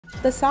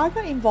The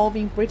saga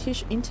involving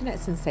British internet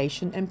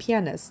sensation and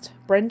pianist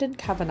Brendan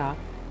Kavanagh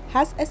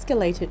has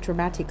escalated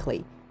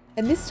dramatically,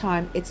 and this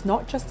time it's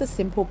not just a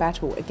simple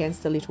battle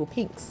against the Little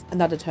Pinks,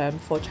 another term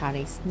for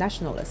Chinese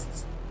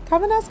nationalists.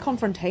 Kavanagh's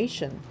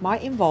confrontation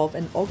might involve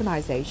an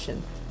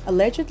organization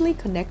allegedly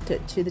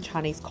connected to the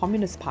Chinese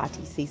Communist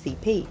Party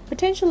 (CCP),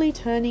 potentially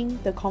turning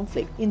the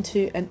conflict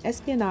into an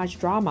espionage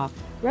drama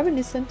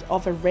reminiscent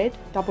of a Red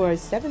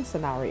 007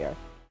 scenario.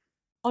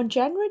 On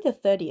January the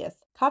 30th,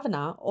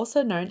 Kavanagh,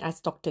 also known as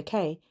Dr.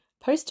 K,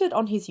 posted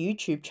on his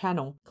YouTube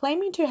channel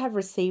claiming to have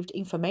received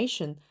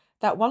information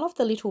that one of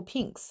the Little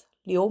Pinks,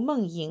 Liu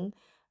Mengying,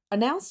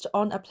 announced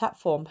on a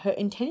platform her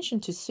intention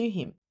to sue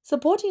him.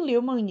 Supporting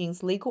Liu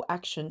Mengying's legal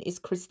action is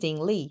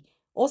Christine Li,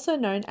 also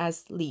known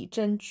as Li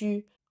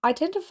Zhenju,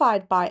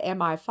 identified by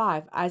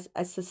MI5 as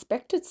a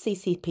suspected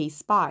CCP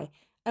spy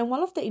and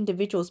one of the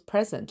individuals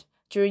present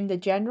during the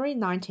January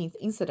 19th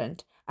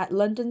incident at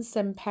London's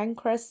St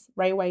Pancras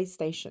railway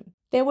station.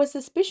 There were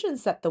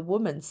suspicions that the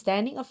woman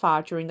standing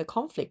afar during the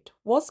conflict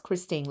was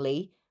Christine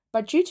Li,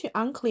 but due to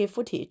unclear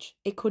footage,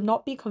 it could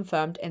not be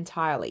confirmed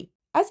entirely.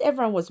 As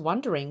everyone was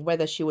wondering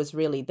whether she was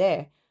really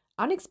there,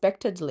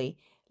 unexpectedly,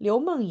 Liu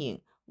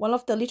Mengying, one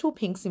of the Little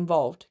Pinks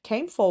involved,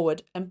 came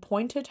forward and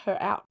pointed her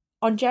out.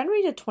 On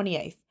January the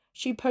 28th,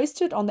 she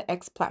posted on the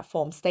X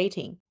platform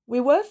stating, "We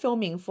were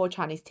filming for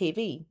Chinese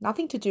TV,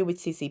 nothing to do with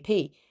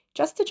CCP,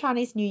 just a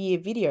Chinese New Year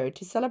video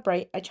to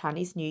celebrate a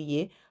Chinese New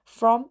Year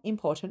from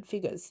important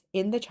figures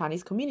in the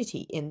Chinese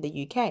community in the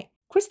UK.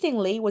 Christine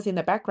Li was in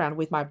the background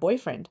with my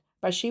boyfriend,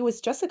 but she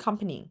was just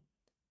accompanying."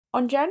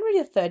 On January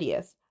the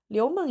 30th,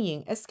 Liu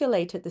Mengying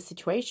escalated the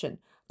situation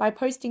by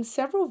posting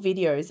several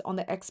videos on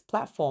the X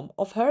platform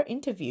of her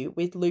interview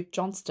with Luke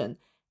Johnston,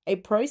 a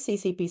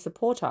pro-CCP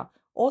supporter,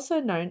 also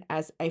known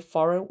as a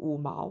foreign Wu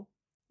Mao.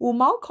 Wu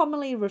Mao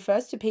commonly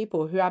refers to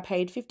people who are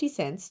paid 50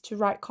 cents to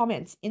write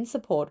comments in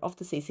support of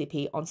the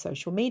CCP on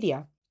social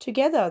media.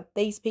 Together,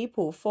 these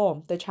people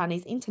form the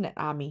Chinese Internet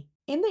Army.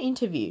 In the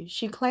interview,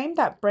 she claimed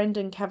that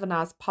Brendan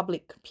Kavanagh's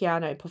public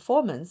piano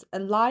performance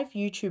and live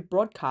YouTube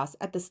broadcast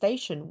at the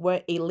station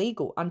were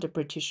illegal under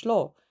British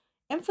law,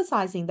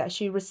 emphasizing that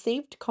she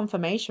received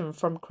confirmation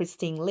from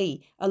Christine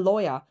Li, a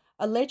lawyer,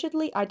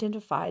 allegedly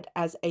identified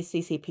as a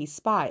CCP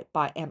spy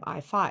by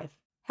MI5.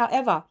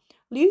 However,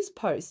 Liu's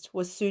post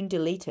was soon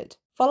deleted.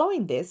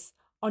 Following this,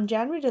 on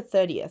January the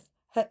 30th,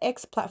 her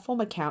X platform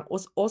account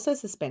was also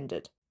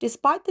suspended.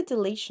 Despite the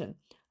deletion,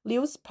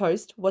 Liu's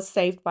post was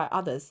saved by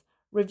others,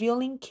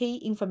 revealing key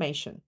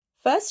information.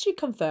 First, she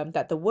confirmed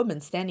that the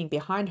woman standing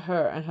behind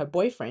her and her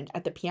boyfriend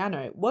at the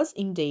piano was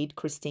indeed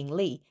Christine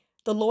Li,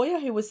 the lawyer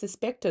who was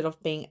suspected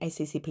of being a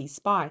CCP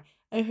spy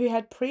and who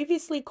had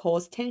previously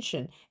caused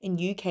tension in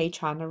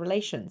UK-China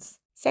relations.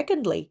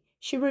 Secondly,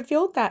 she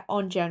revealed that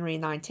on January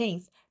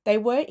 19th, they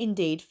were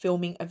indeed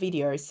filming a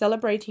video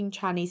celebrating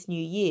Chinese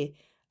New Year,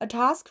 a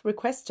task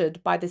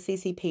requested by the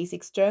CCP's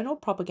external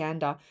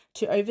propaganda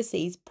to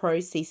overseas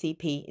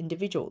pro-CCP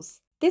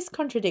individuals. This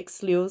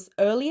contradicts Liu's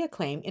earlier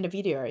claim in a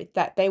video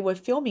that they were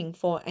filming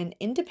for an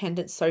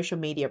independent social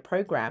media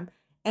program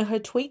and her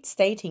tweet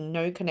stating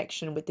no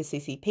connection with the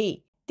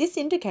CCP. This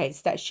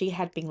indicates that she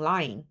had been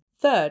lying.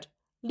 Third,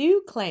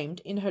 Liu claimed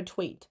in her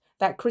tweet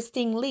that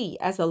Christine Li,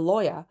 as a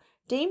lawyer,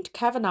 deemed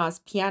Kavanagh's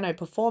piano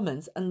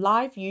performance and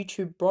live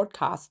YouTube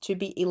broadcast to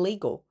be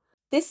illegal.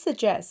 This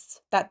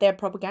suggests that their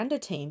propaganda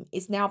team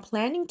is now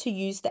planning to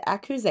use the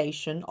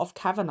accusation of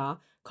Kavanagh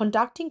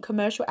conducting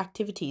commercial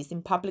activities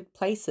in public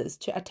places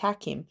to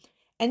attack him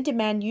and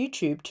demand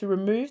YouTube to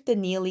remove the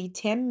nearly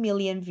 10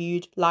 million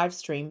viewed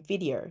livestream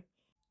video.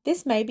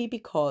 This may be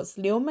because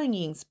Liu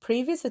Mengying's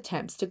previous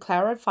attempts to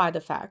clarify the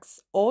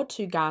facts or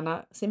to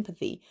garner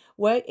sympathy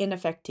were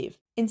ineffective,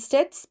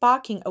 instead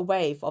sparking a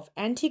wave of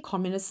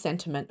anti-communist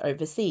sentiment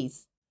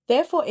overseas.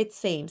 Therefore, it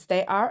seems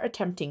they are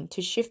attempting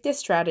to shift their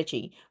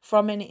strategy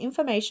from an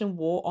information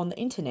war on the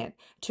internet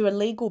to a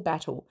legal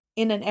battle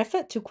in an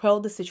effort to quell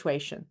the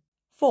situation.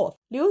 Fourth,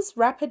 Liu's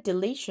rapid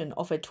deletion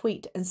of a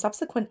tweet and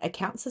subsequent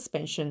account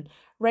suspension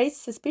raised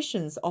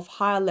suspicions of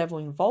higher-level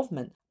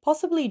involvement,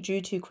 possibly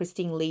due to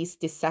Christine Li's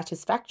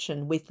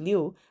dissatisfaction with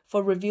Liu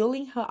for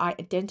revealing her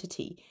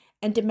identity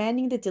and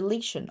demanding the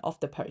deletion of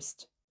the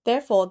post.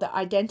 Therefore, the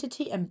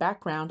identity and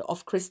background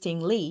of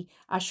Christine Li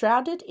are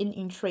shrouded in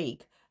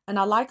intrigue and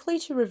are likely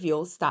to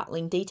reveal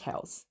startling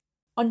details.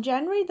 On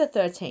January the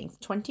 13th,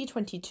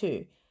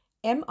 2022,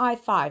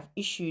 MI5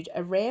 issued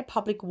a rare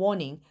public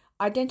warning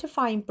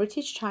identifying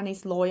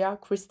British-Chinese lawyer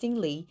Christine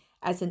Li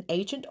as an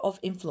agent of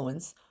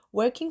influence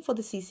working for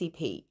the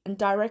CCP and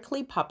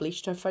directly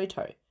published her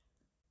photo.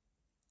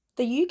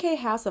 The UK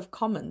House of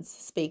Commons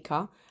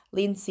Speaker,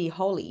 Lindsay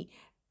Hoyle,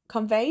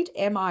 conveyed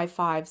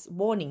MI5's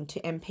warning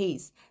to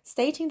MPs,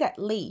 stating that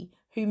Li,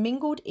 who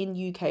mingled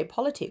in UK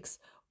politics,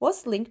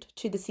 was linked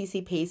to the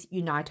CCP's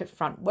United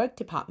Front Work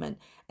Department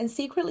and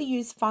secretly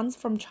used funds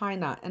from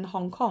China and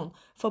Hong Kong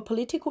for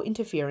political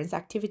interference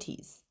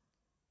activities.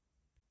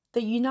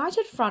 The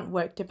United Front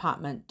Work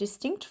Department,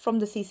 distinct from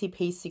the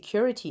CCP's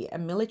security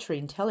and military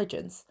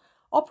intelligence,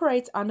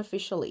 operates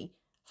unofficially,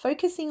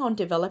 focusing on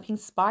developing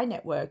spy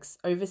networks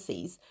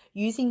overseas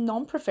using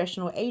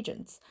non-professional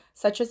agents,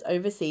 such as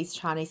overseas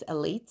Chinese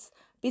elites,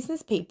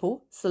 business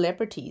people,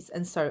 celebrities,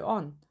 and so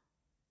on.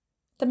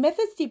 The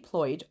methods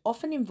deployed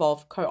often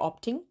involve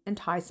co-opting,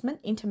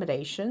 enticement,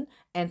 intimidation,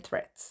 and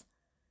threats.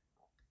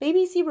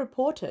 BBC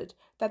reported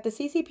that the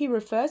CCP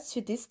refers to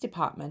this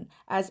department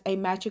as a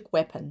magic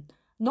weapon,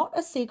 not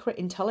a secret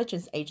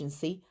intelligence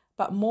agency,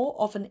 but more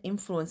of an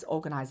influence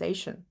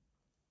organisation.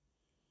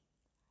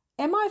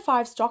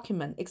 MI5's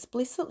document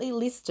explicitly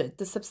listed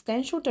the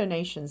substantial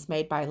donations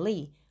made by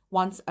Lee,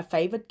 once a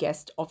favoured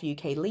guest of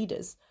UK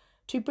leaders,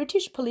 to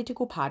British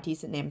political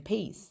parties and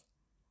MPs.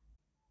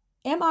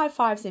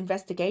 MI5's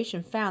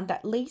investigation found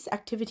that Lee's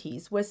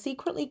activities were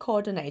secretly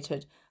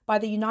coordinated by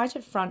the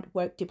United Front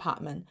Work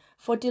Department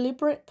for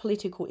deliberate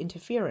political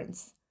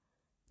interference.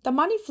 The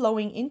money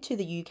flowing into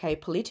the UK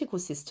political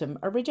system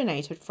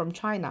originated from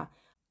China,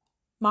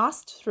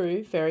 masked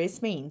through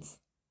various means.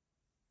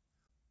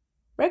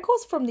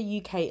 Records from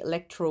the UK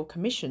Electoral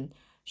Commission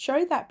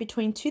show that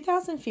between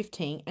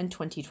 2015 and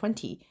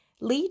 2020,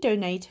 Lee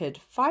donated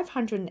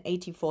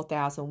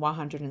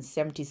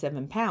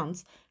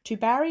 £584,177 to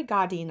Barry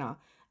Gardiner,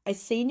 a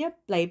senior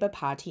Labour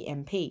Party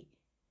MP.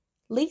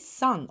 Lee's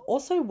son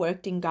also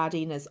worked in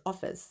Gardiner's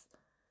office.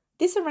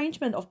 This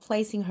arrangement of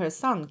placing her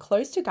son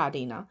close to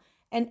Gardiner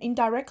and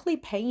indirectly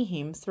paying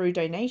him through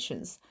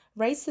donations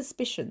raised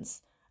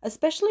suspicions,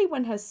 especially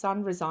when her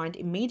son resigned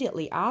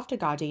immediately after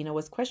Gardiner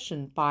was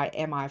questioned by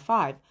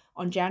MI5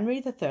 on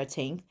January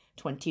 13,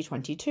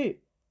 2022.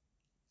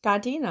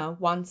 Gardiner,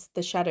 once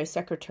the Shadow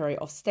Secretary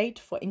of State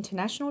for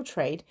International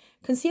Trade,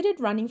 considered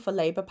running for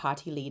Labour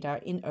Party leader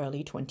in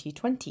early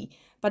 2020,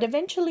 but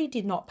eventually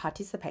did not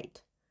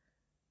participate.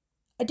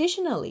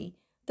 Additionally,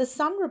 The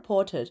Sun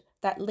reported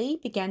that Lee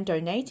began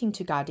donating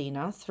to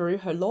Gardiner through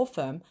her law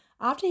firm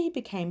after he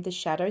became the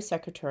Shadow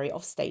Secretary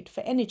of State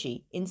for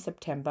Energy in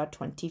September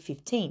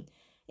 2015,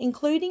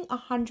 including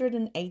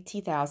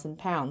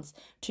 £180,000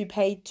 to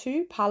pay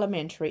 2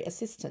 parliamentary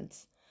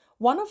assistants,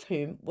 one of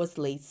whom was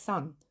Lee's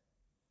son.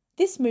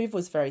 This move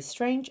was very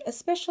strange,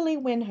 especially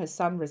when her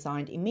son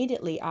resigned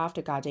immediately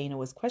after Gardiner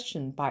was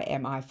questioned by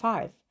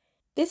MI5.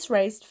 This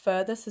raised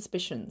further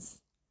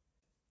suspicions.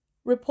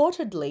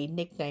 Reportedly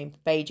nicknamed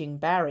Beijing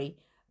Barry,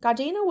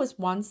 Gardiner was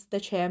once the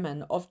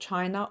chairman of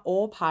China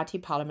All-Party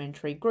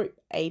Parliamentary Group,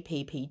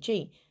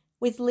 APPG,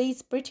 with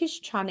Lee's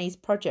British-Chinese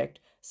project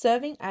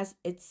serving as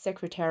its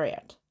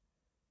secretariat.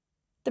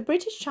 The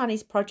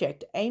British-Chinese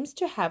project aims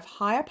to have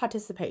higher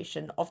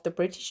participation of the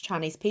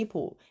British-Chinese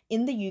people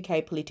in the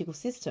UK political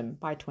system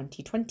by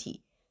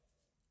 2020.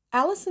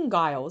 Alison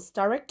Giles,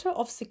 Director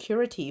of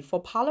Security for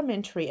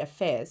Parliamentary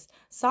Affairs,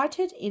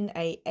 cited in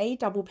a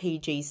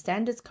APPG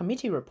Standards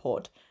Committee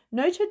report,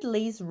 noted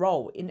Lee's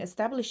role in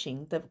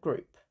establishing the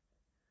group.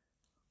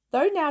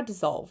 Though now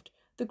dissolved,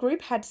 the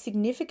group had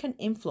significant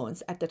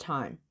influence at the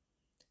time.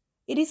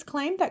 It is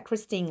claimed that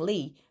Christine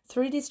Lee,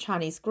 through this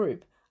Chinese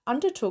group,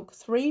 undertook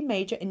 3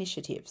 major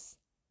initiatives.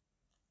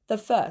 The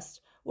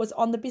first was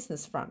on the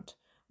business front,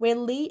 where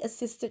Lee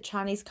assisted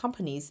Chinese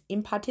companies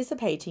in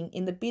participating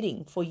in the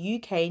bidding for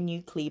UK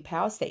nuclear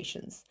power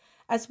stations,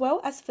 as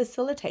well as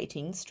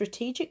facilitating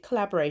strategic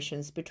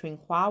collaborations between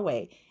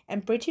Huawei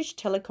and British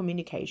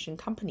telecommunication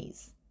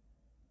companies.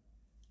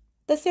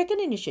 The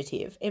second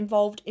initiative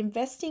involved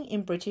investing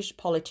in British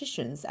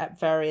politicians at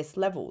various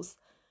levels,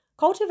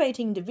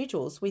 cultivating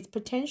individuals with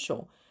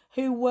potential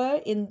who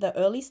were in the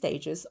early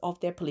stages of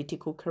their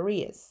political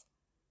careers.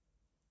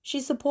 She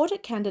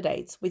supported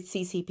candidates with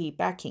CCP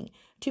backing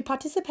to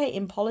participate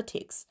in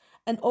politics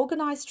and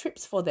organised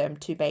trips for them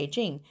to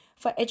Beijing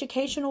for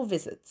educational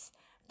visits,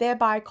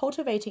 thereby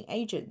cultivating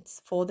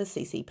agents for the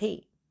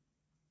CCP.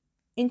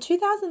 In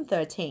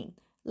 2013,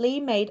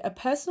 Lee made a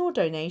personal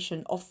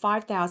donation of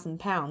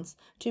 £5,000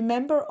 to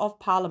Member of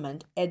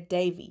Parliament Ed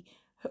Davey,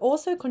 who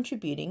also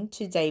contributing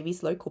to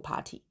Davey's local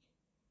party.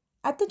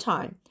 At the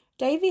time,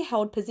 Davey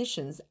held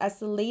positions as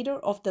the leader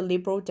of the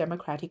Liberal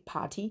Democratic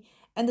Party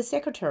and the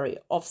Secretary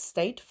of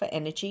State for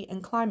Energy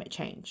and Climate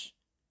Change.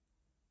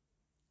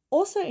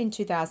 Also in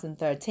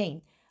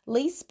 2013,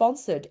 Lee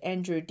sponsored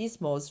Andrew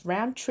Dismore's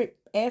round-trip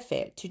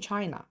airfare to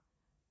China.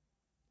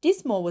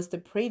 Dismore was the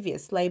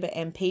previous Labour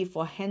MP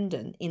for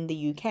Hendon in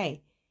the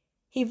UK.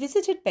 He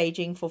visited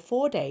Beijing for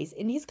 4 days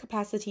in his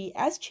capacity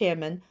as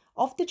chairman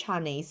of the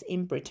Chinese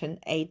in Britain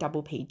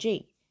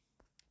APPG.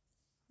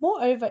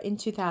 Moreover, in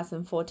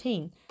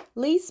 2014,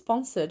 Lee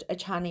sponsored a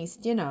Chinese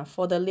dinner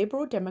for the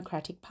Liberal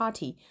Democratic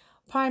Party,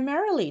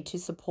 primarily to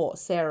support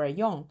Sarah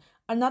Yong,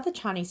 another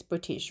Chinese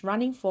British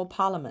running for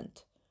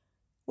Parliament.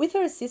 With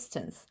her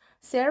assistance,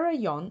 Sarah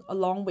Yong,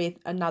 along with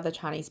another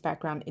Chinese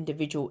background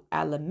individual,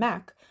 Alan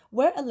Mack,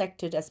 were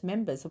elected as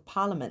members of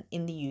Parliament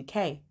in the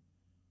UK.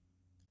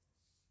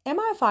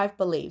 MI5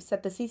 believes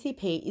that the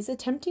CCP is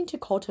attempting to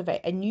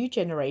cultivate a new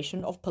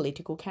generation of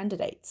political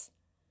candidates.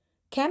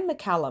 Ken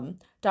McCallum,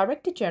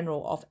 Director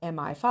General of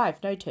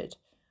MI5, noted,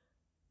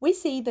 "We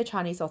see the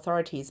Chinese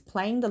authorities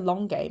playing the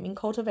long game in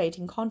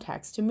cultivating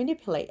contacts to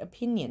manipulate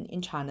opinion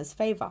in China's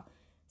favour,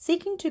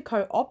 seeking to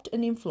co-opt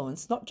and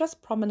influence not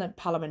just prominent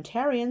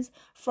parliamentarians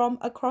from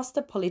across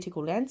the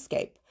political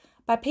landscape,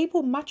 but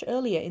people much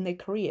earlier in their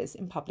careers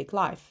in public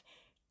life,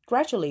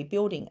 gradually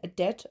building a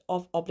debt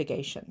of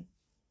obligation.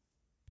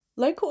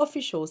 Local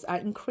officials are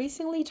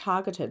increasingly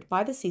targeted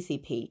by the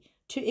CCP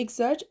to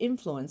exert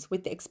influence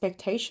with the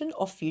expectation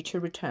of future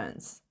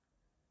returns.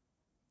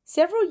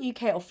 Several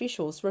UK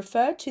officials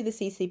referred to the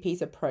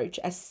CCP's approach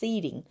as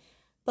seeding,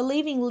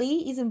 believing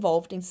Lee is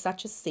involved in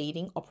such a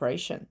seeding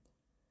operation.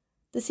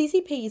 The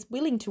CCP is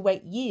willing to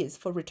wait years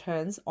for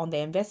returns on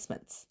their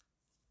investments.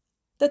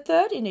 The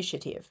third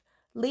initiative,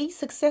 Lee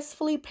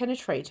successfully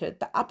penetrated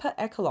the upper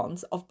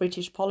echelons of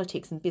British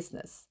politics and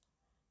business.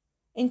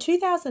 In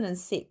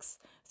 2006,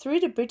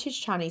 through the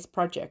British-Chinese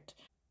Project,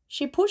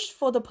 she pushed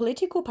for the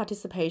political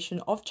participation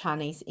of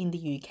Chinese in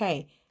the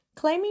UK,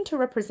 claiming to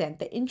represent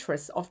the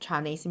interests of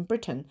Chinese in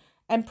Britain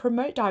and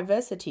promote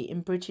diversity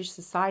in British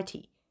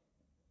society.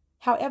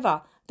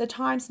 However, the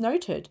Times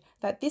noted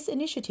that this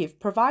initiative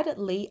provided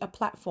Lee a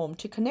platform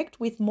to connect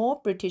with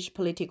more British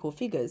political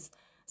figures,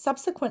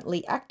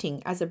 subsequently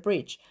acting as a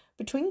bridge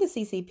between the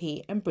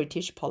CCP and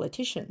British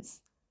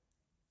politicians.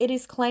 It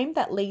is claimed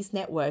that Lee's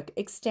network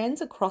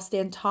extends across the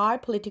entire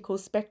political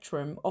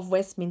spectrum of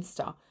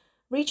Westminster,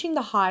 reaching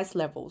the highest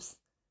levels.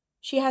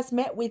 She has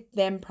met with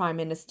then Prime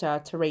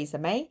Minister Theresa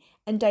May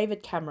and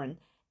David Cameron,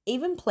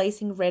 even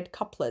placing red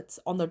couplets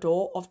on the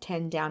door of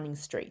 10 Downing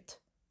Street.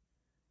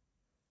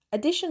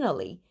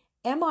 Additionally,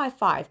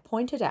 MI5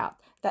 pointed out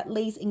that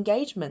Lee's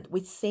engagement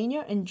with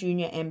senior and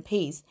junior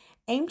MPs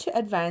aimed to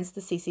advance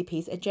the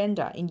CCP's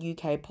agenda in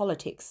UK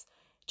politics,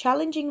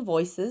 challenging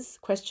voices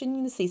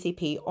questioning the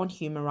CCP on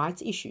human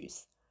rights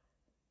issues.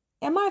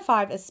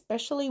 MI5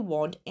 especially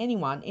warned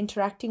anyone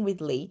interacting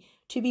with Lee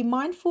to be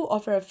mindful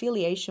of her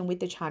affiliation with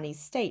the Chinese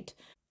state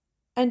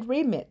and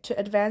remit to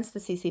advance the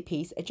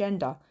CCP's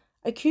agenda,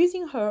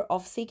 accusing her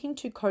of seeking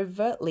to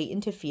covertly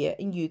interfere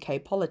in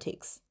UK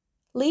politics.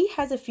 Lee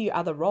has a few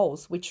other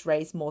roles which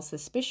raise more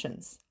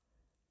suspicions.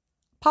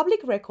 Public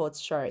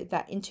records show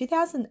that in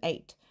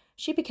 2008,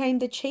 she became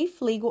the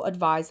chief legal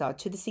advisor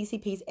to the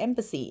CCP's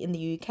embassy in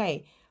the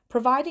UK,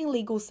 providing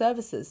legal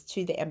services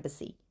to the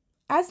embassy.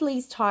 As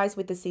Lee's ties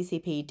with the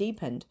CCP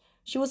deepened,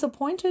 she was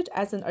appointed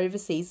as an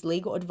overseas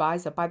legal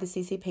advisor by the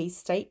CCP's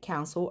State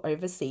Council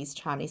Overseas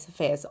Chinese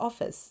Affairs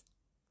Office.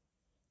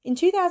 In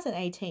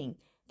 2018,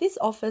 this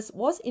office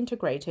was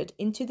integrated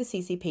into the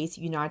CCP's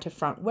United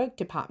Front Work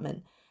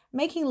Department,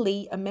 making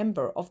Lee a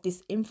member of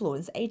this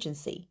influence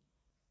agency.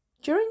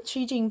 During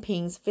Xi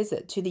Jinping's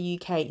visit to the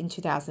UK in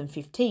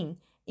 2015,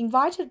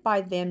 invited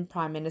by then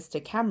Prime Minister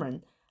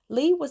Cameron,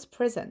 Lee was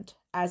present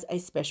as a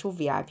special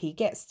VIP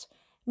guest,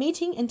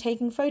 meeting and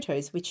taking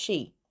photos with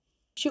Xi.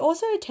 She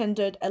also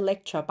attended a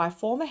lecture by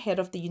former head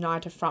of the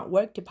United Front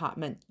Work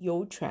Department,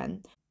 You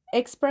Chuan,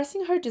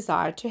 expressing her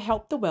desire to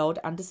help the world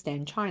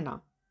understand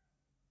China.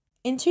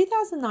 In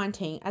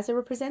 2019, as a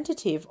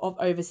representative of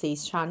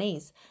overseas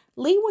Chinese,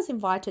 Lee was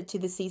invited to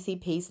the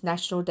CCP's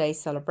National Day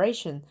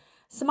celebration,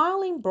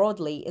 smiling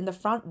broadly in the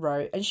front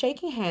row and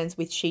shaking hands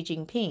with Xi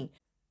Jinping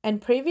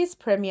and previous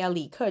Premier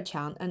Li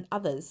Keqiang and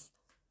others.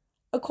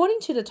 According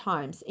to the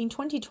Times, in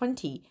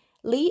 2020,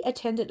 Lee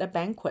attended a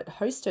banquet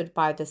hosted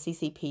by the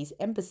CCP's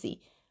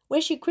embassy,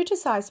 where she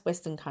criticized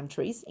Western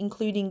countries,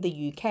 including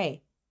the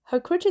UK. Her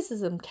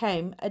criticism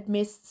came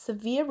amidst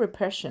severe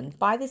repression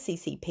by the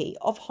CCP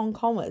of Hong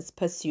Kongers'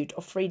 pursuit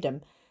of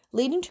freedom,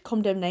 leading to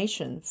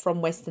condemnation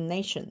from Western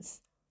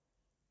nations.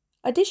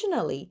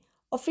 Additionally,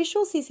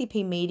 official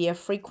CCP media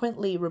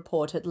frequently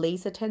reported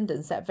Lee's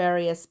attendance at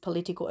various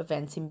political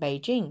events in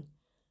Beijing.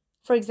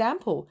 For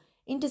example,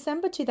 in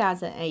December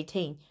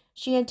 2018,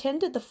 she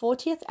attended the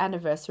 40th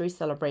anniversary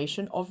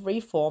celebration of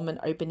reform and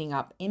opening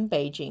up in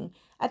Beijing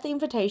at the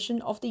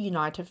invitation of the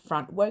United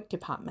Front Work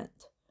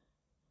Department.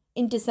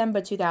 In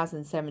December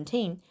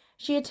 2017,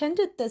 she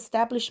attended the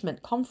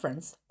establishment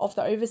conference of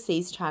the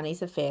Overseas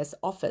Chinese Affairs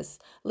Office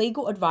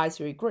Legal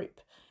Advisory Group,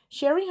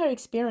 sharing her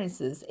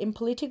experiences in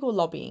political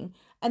lobbying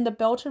and the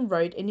Belt and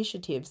Road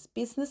Initiative's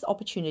business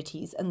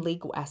opportunities and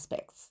legal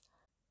aspects.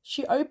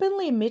 She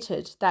openly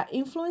admitted that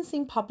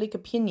influencing public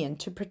opinion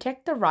to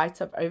protect the rights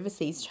of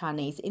overseas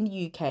Chinese in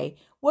the UK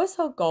was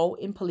her goal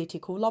in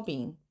political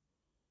lobbying.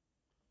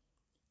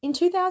 In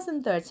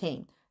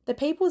 2013, the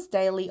People's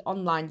Daily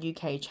online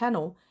UK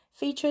channel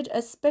featured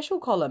a special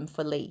column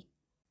for Lee.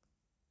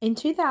 In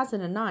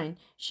 2009,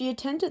 she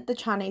attended the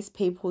Chinese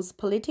People's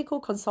Political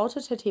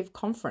Consultative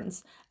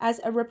Conference as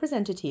a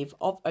representative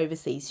of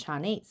overseas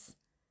Chinese.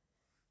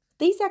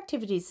 These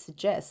activities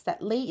suggest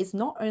that Lee is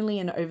not only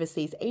an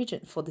overseas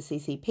agent for the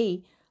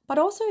CCP, but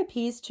also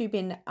appears to be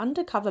an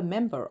undercover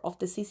member of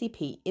the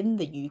CCP in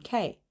the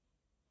UK.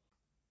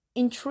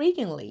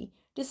 Intriguingly,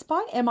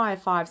 despite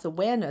MI5's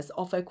awareness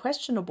of her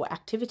questionable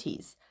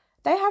activities,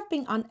 they have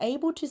been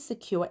unable to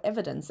secure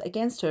evidence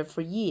against her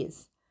for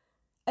years.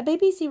 A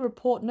BBC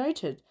report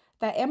noted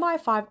that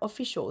MI5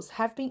 officials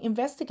have been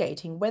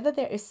investigating whether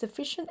there is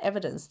sufficient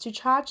evidence to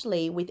charge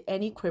Lee with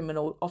any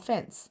criminal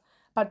offence,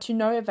 but to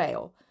no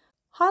avail,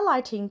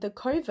 highlighting the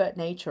covert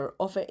nature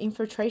of her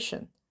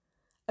infiltration.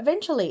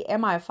 Eventually,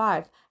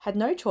 MI5 had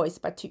no choice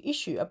but to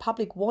issue a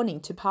public warning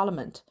to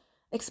Parliament,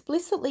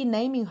 explicitly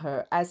naming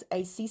her as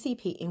a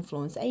CCP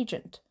influence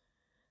agent.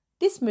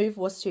 This move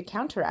was to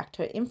counteract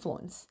her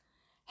influence.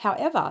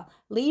 However,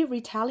 Lee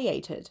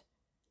retaliated.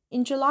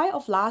 In July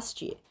of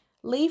last year,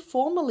 Lee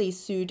formally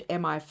sued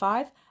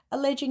MI5,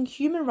 alleging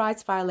human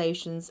rights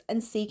violations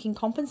and seeking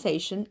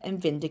compensation and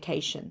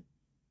vindication.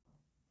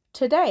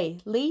 Today,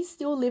 Lee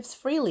still lives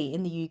freely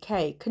in the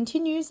UK,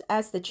 continues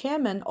as the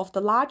chairman of the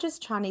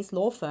largest Chinese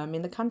law firm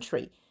in the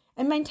country,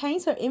 and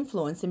maintains her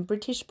influence in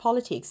British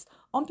politics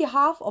on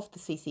behalf of the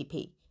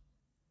CCP.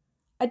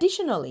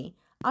 Additionally,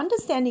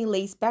 understanding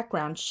Lee's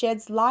background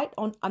sheds light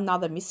on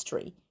another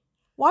mystery: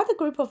 why the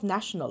group of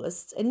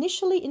nationalists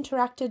initially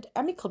interacted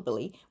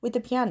amicably with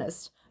the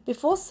Pianist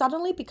before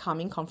suddenly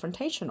becoming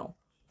confrontational.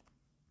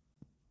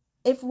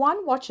 If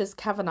one watches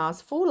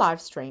Kavanagh's full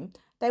live stream,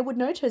 they would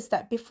notice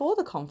that before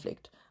the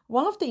conflict,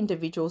 one of the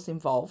individuals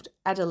involved,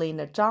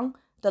 Adelina Zhang,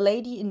 the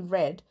lady in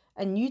red,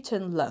 and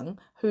Newton Leung,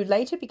 who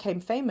later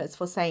became famous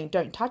for saying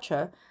 "don't touch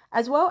her,"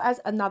 as well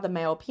as another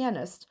male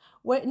pianist,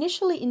 were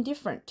initially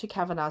indifferent to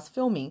Kavanagh's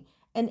filming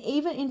and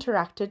even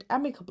interacted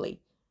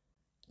amicably.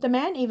 The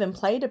man even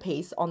played a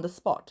piece on the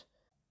spot.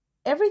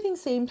 Everything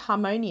seemed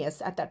harmonious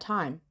at that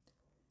time.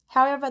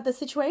 However, the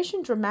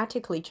situation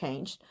dramatically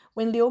changed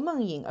when Liu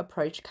Mengying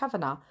approached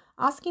Kavanagh,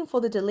 asking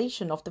for the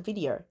deletion of the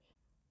video.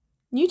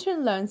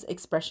 Newton Leung's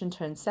expression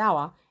turned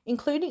sour,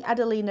 including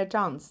Adelina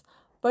Zhang's,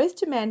 both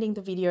demanding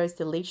the video's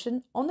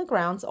deletion on the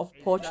grounds of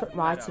portrait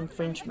rights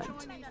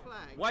infringement.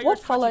 What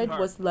followed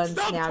was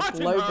Leung's now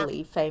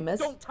globally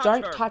famous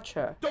 "Don't touch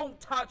her." Don't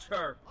touch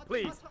her,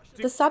 please.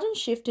 The sudden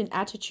shift in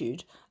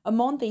attitude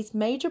among these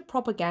major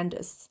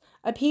propagandists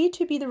appeared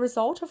to be the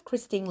result of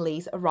Christine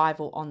Lee's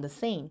arrival on the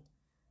scene.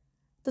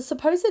 The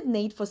supposed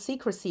need for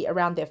secrecy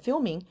around their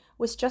filming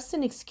was just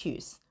an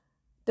excuse.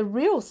 The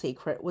real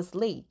secret was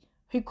Lee,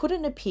 who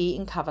couldn't appear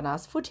in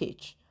Kavanagh's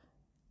footage.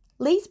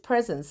 Lee's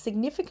presence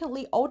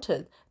significantly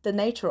altered the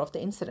nature of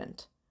the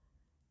incident.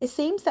 It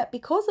seems that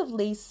because of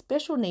Lee's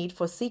special need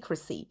for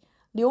secrecy,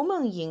 Liu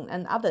Mengying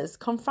and others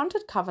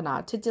confronted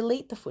Kavanagh to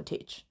delete the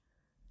footage.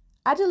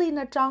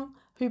 Adelina Zhang,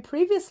 who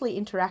previously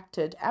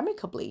interacted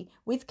amicably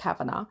with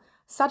Kavanagh,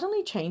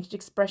 suddenly changed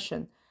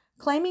expression,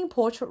 claiming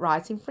portrait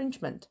rights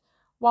infringement,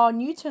 while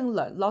Newton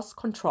Leung lost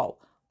control,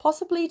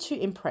 possibly to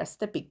impress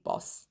the big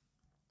boss.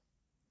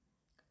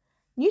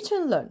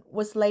 Newton Leung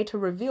was later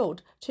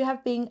revealed to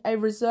have been a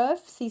reserve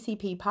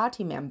CCP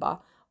party member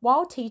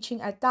while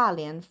teaching at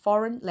Dalian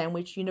Foreign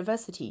Language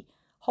University,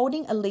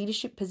 holding a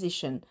leadership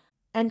position,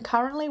 and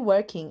currently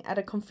working at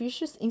a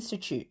Confucius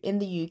Institute in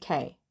the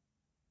UK.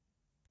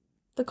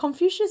 The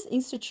Confucius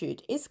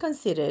Institute is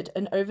considered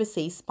an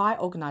overseas spy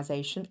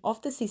organisation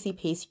of the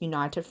CCP's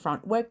United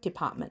Front Work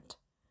Department.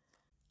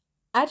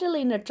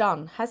 Adelina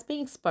Zhang has been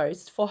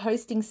exposed for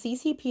hosting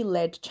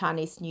CCP-led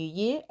Chinese New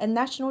Year and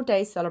National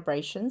Day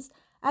celebrations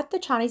at the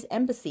Chinese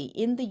Embassy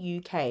in the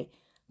UK,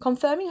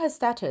 confirming her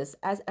status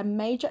as a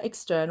major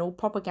external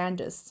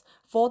propagandist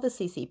for the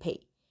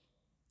CCP.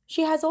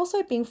 She has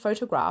also been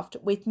photographed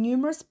with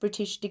numerous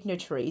British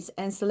dignitaries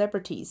and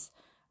celebrities,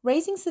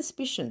 raising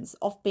suspicions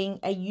of being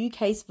a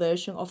UK's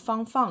version of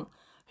Fang Fang,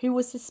 who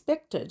was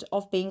suspected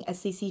of being a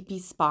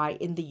CCP spy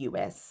in the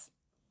US.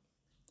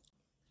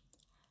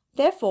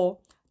 Therefore,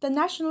 the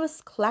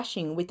nationalists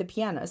clashing with the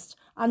Pianist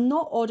are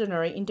not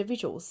ordinary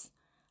individuals.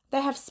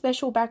 They have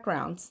special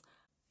backgrounds.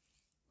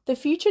 The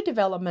future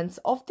developments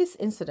of this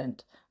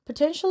incident,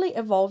 potentially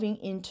evolving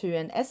into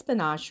an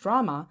espionage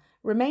drama,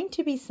 remain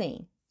to be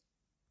seen.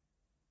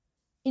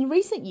 In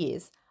recent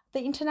years,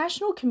 the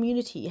international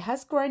community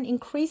has grown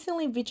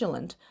increasingly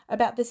vigilant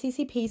about the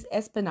CCP's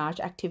espionage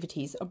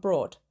activities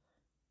abroad.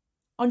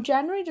 On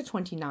January the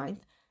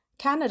 29th,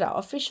 Canada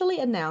officially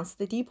announced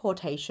the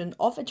deportation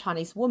of a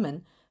Chinese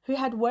woman who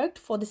had worked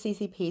for the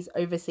CCP's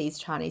Overseas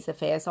Chinese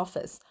Affairs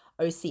Office,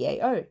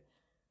 OCAO.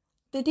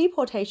 The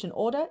deportation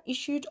order,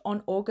 issued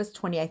on August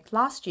 28th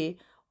last year,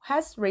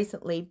 has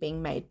recently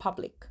been made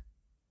public.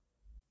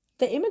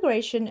 The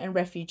Immigration and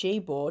Refugee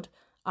Board,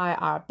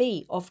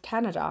 IRB, of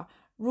Canada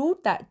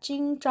ruled that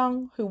Jing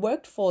Zhang, who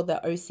worked for the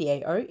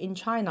OCAO in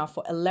China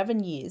for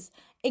 11 years,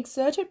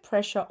 exerted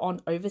pressure on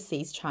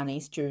overseas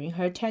Chinese during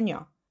her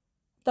tenure.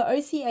 The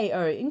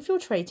OCAO,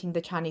 infiltrating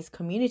the Chinese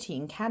community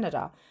in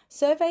Canada,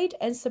 surveyed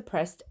and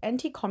suppressed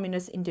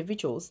anti-communist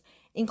individuals,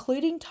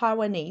 including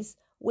Taiwanese,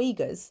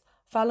 Uyghurs,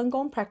 Falun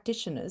Gong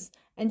practitioners,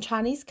 and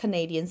Chinese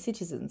Canadian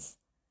citizens.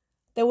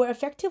 They were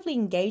effectively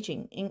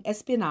engaging in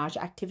espionage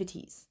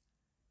activities.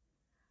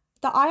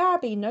 The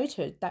IRB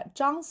noted that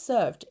Zhang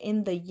served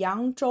in the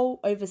Yangzhou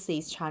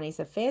Overseas Chinese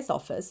Affairs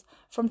Office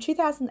from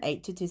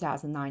 2008 to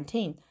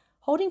 2019,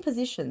 holding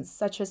positions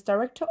such as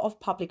Director of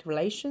Public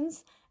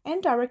Relations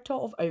and Director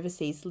of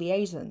Overseas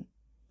Liaison.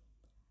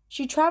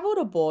 She travelled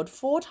abroad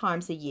 4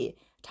 times a year,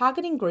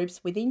 targeting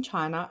groups within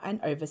China and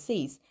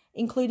overseas,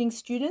 including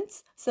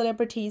students,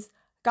 celebrities,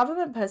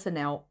 government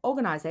personnel,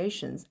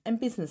 organisations, and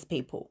business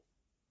people.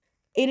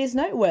 It is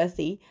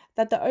noteworthy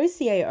that the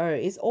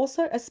OCAO is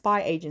also a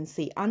spy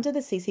agency under the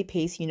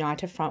CCP's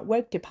United Front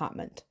Work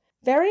Department.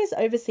 Various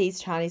overseas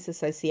Chinese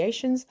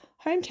associations,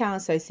 hometown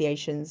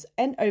associations,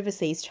 and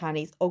overseas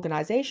Chinese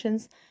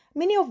organizations,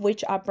 many of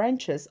which are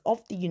branches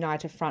of the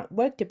United Front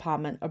Work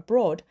Department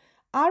abroad,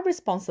 are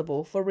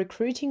responsible for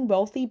recruiting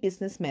wealthy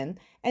businessmen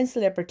and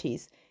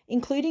celebrities,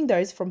 including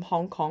those from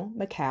Hong Kong,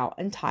 Macau,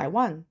 and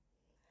Taiwan.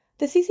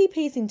 The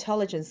CCP's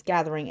intelligence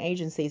gathering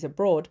agencies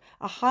abroad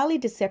are highly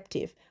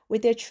deceptive,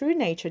 with their true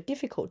nature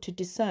difficult to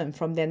discern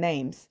from their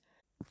names.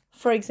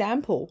 For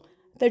example,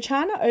 the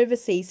China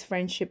Overseas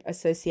Friendship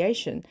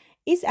Association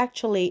is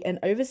actually an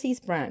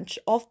overseas branch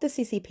of the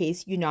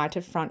CCP's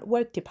United Front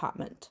Work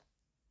Department.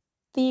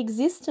 The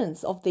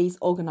existence of these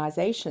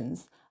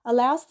organizations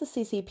allows the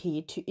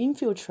CCP to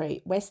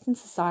infiltrate Western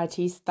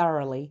societies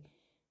thoroughly.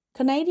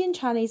 Canadian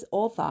Chinese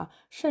author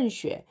Shen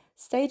Xue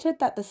stated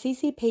that the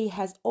CCP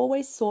has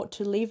always sought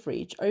to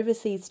leverage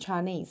overseas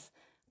Chinese,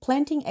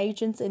 planting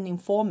agents and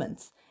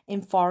informants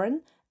in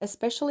foreign,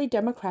 especially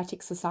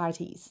democratic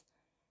societies.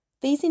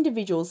 These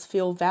individuals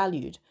feel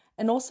valued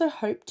and also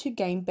hope to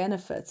gain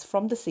benefits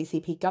from the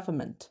CCP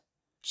government.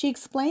 She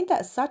explained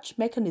that such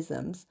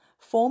mechanisms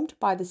formed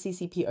by the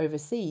CCP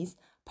overseas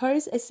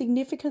pose a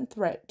significant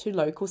threat to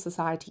local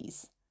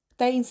societies.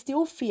 They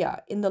instill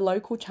fear in the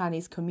local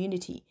Chinese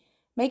community,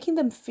 making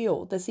them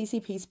feel the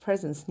CCP's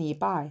presence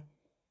nearby.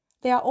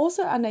 They are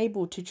also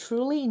unable to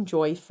truly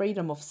enjoy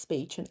freedom of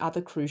speech and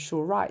other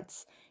crucial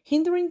rights,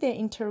 hindering their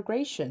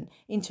integration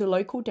into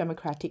local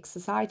democratic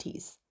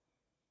societies.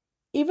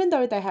 Even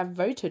though they have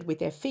voted with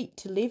their feet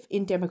to live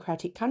in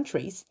democratic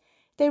countries,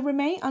 they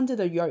remain under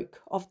the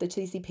yoke of the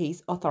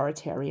CCP's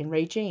authoritarian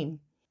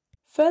regime.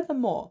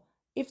 Furthermore,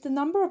 if the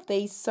number of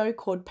these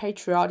so-called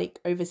patriotic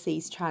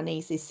overseas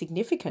Chinese is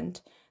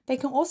significant, they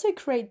can also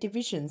create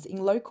divisions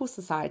in local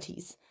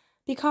societies,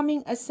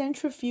 becoming a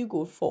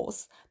centrifugal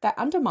force that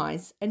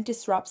undermines and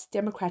disrupts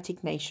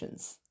democratic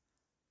nations.